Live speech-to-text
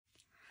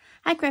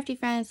Hi crafty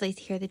friends,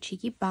 Lacey here, the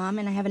Cheeky Bum,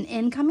 and I have an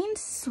incoming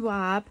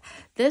swap.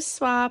 This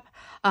swap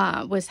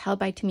was held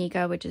by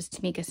Tamika, which is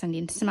Tamika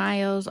Sending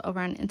Smiles over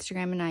on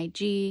Instagram and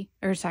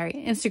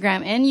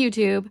Instagram and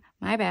YouTube,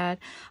 my bad.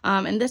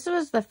 And this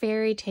was the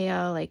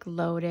Fairytale like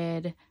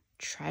loaded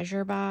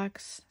treasure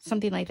box,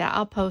 something like that.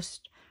 I'll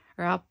post,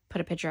 or I'll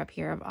put a picture up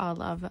here of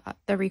all of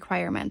the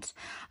requirements.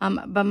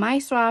 But my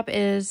swap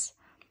is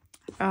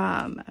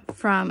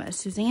from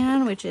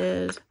Suzanne, which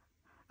is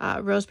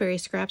Roseberry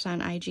Scraps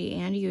on IG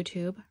and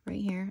YouTube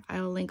right here.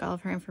 I will link all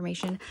of her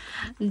information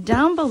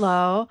down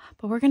below,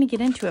 but we're going to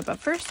get into it. But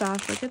first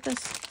off, look at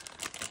this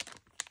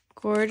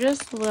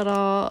gorgeous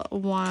little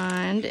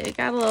wand. It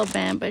got a little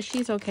bent, but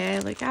she's okay.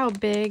 Look how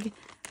big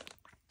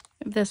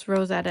this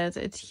rosette is.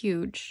 It's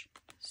huge.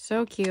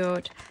 So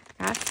cute.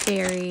 Got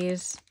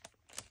fairies.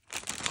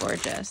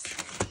 Gorgeous.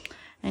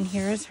 And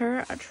here's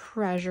her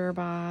treasure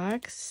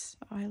box.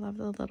 Oh, I love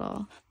the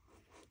little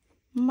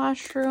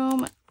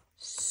mushroom.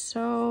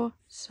 So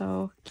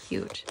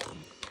cute.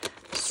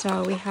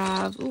 So we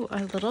have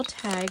a little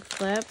tag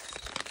flip,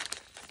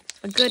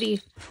 a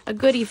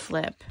goodie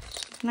flip.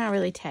 Not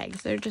really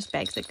tags, they're just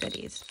bags of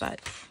goodies.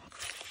 But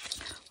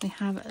we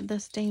have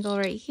this dangle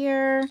right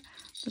here.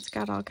 It's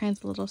got all kinds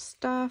of little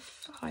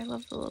stuff. Oh, I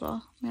love the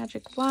little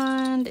magic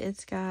wand.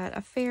 It's got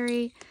a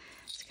fairy.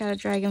 It's got a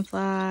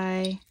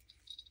dragonfly.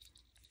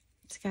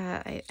 It's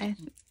got I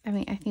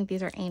mean I think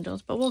these are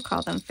angels, but we'll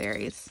call them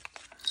fairies.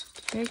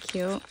 Very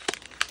cute.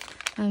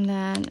 And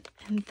then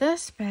in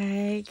this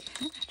bag,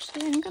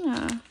 actually I'm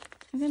gonna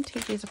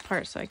take these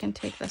apart so I can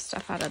take this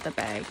stuff out of the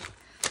bag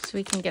so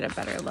we can get a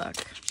better look.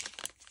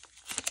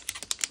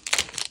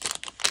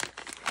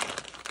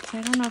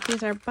 I don't know if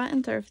these are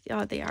buttons or if,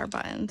 oh, they are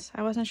buttons.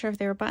 I wasn't sure if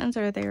they were buttons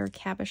or they were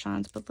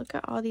cabochons, but look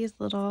at all these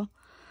little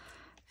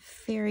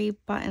fairy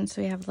buttons.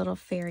 So we have little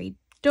fairy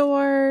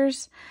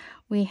doors,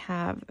 we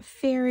have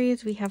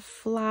fairies, we have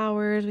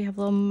flowers, we have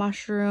a little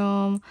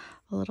mushroom,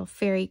 a little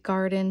fairy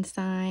garden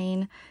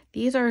sign.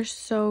 These are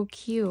so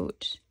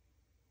cute.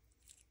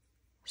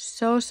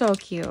 So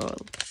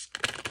cute.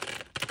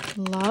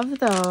 Love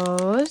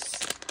those.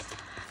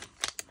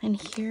 And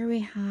here we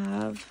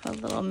have a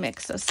little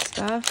mix of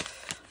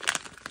stuff.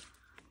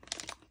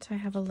 So I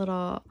have a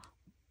little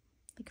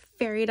like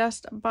fairy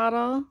dust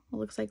bottle. It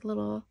looks like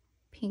little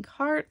pink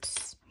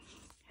hearts.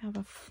 I have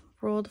a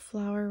rolled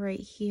flower right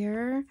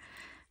here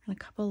and a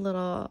couple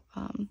little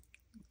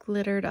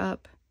glittered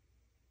up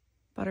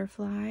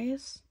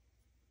butterflies.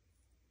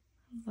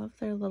 I love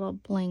their little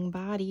bling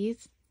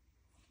bodies.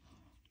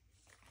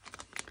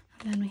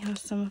 And then we have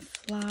some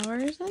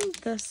flowers in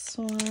this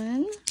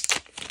one. Look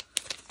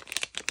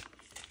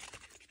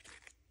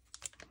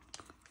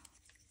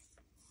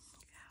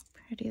how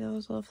pretty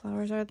those little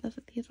flowers are.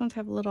 These ones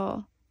have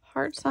little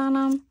hearts on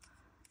them.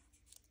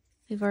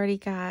 We've already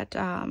got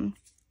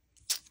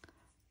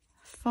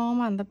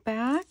foam on the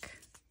back.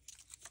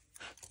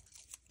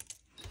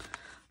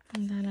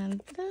 And then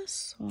on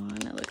this one,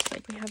 it looks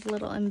like we have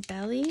little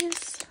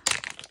embellies.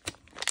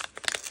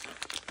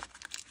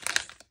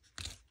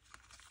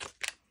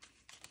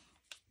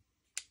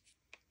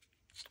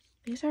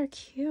 These are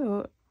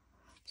cute.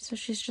 So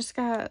she's just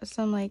got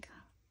some like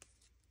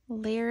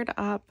layered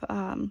up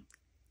like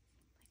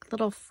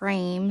little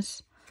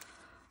frames.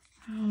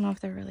 I don't know if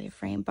they're really a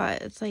frame,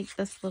 but it's like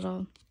this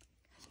little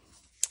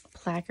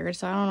placard.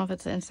 So I don't know if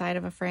it's inside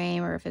of a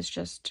frame or if it's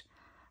just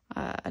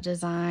a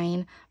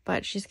design,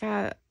 but she's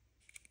got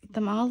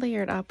them all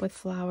layered up with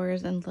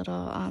flowers and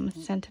little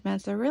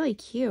sentiments. They're really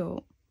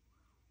cute.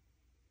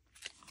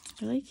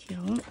 Really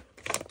cute.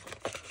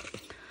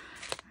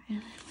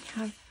 And we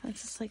have,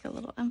 it's just like a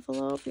little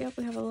envelope. Yep,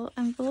 we have a little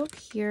envelope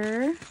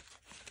here.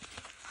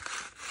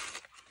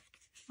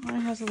 Oh,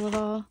 it has a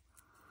little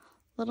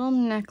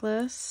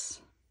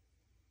necklace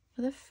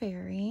with a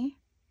fairy.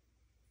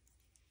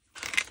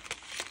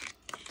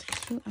 It's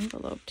a cute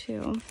envelope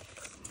too.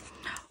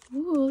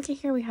 Ooh, look at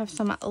here. We have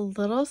some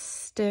little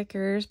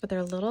stickers, but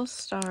they're little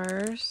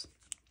stars.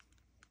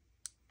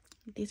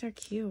 These are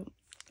cute.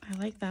 I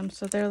like them.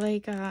 So they're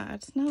like,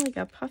 it's not like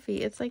a puffy.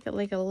 It's like a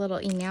little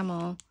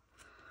enamel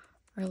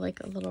or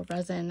like a little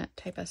resin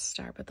type of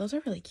star. But those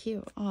are really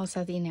cute. Oh, it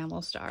says the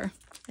enamel star.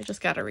 I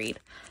just got to read.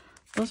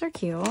 Those are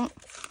cute.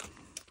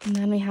 And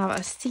then we have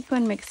a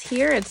sequin mix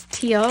here. It's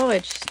teal,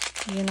 which,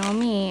 you know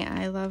me,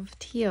 I love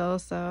teal.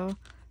 So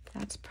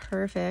that's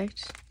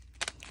perfect.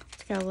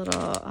 It's got a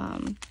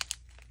little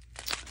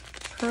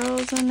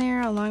pearls in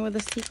there along with the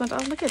sequins. Oh,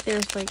 look at,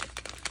 there's like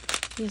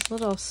these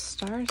little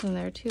stars in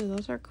there too.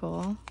 Those are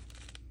cool.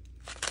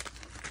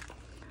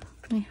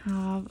 We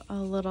have a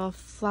little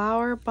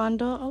flower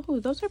bundle. Oh,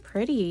 those are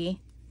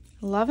pretty.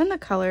 Loving the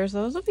colors.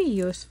 Those will be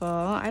useful.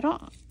 I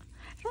don't know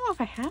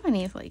if I have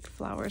any like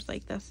flowers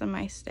like this in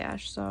my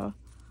stash, so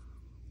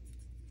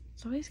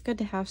it's always good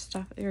to have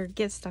stuff or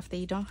get stuff that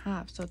you don't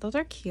have. So those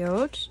are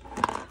cute.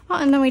 Oh,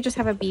 and then we just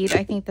have a bead.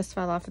 I think this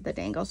fell off of the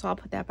dangle, so I'll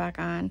put that back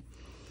on.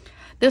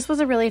 This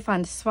was a really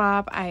fun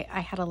swap. I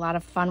had a lot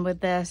of fun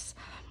with this.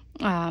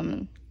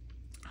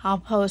 I'll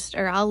post,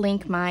 or I'll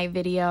link my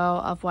video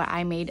of what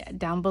I made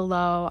down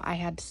below. I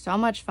had so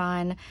much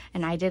fun,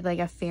 and I did like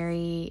a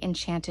fairy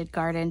enchanted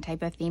garden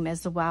type of theme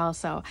as well.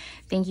 So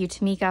thank you,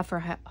 Tamika,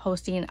 for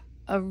hosting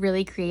a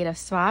really creative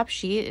swap.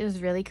 She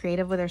is really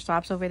creative with her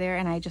swaps over there,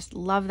 and I just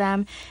love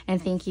them.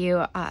 And thank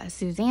you,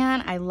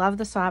 Suzanne. I love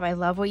the swap. I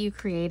love what you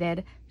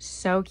created.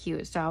 So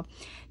cute. So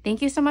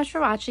thank you so much for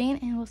watching,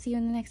 and we'll see you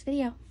in the next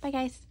video. Bye,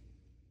 guys.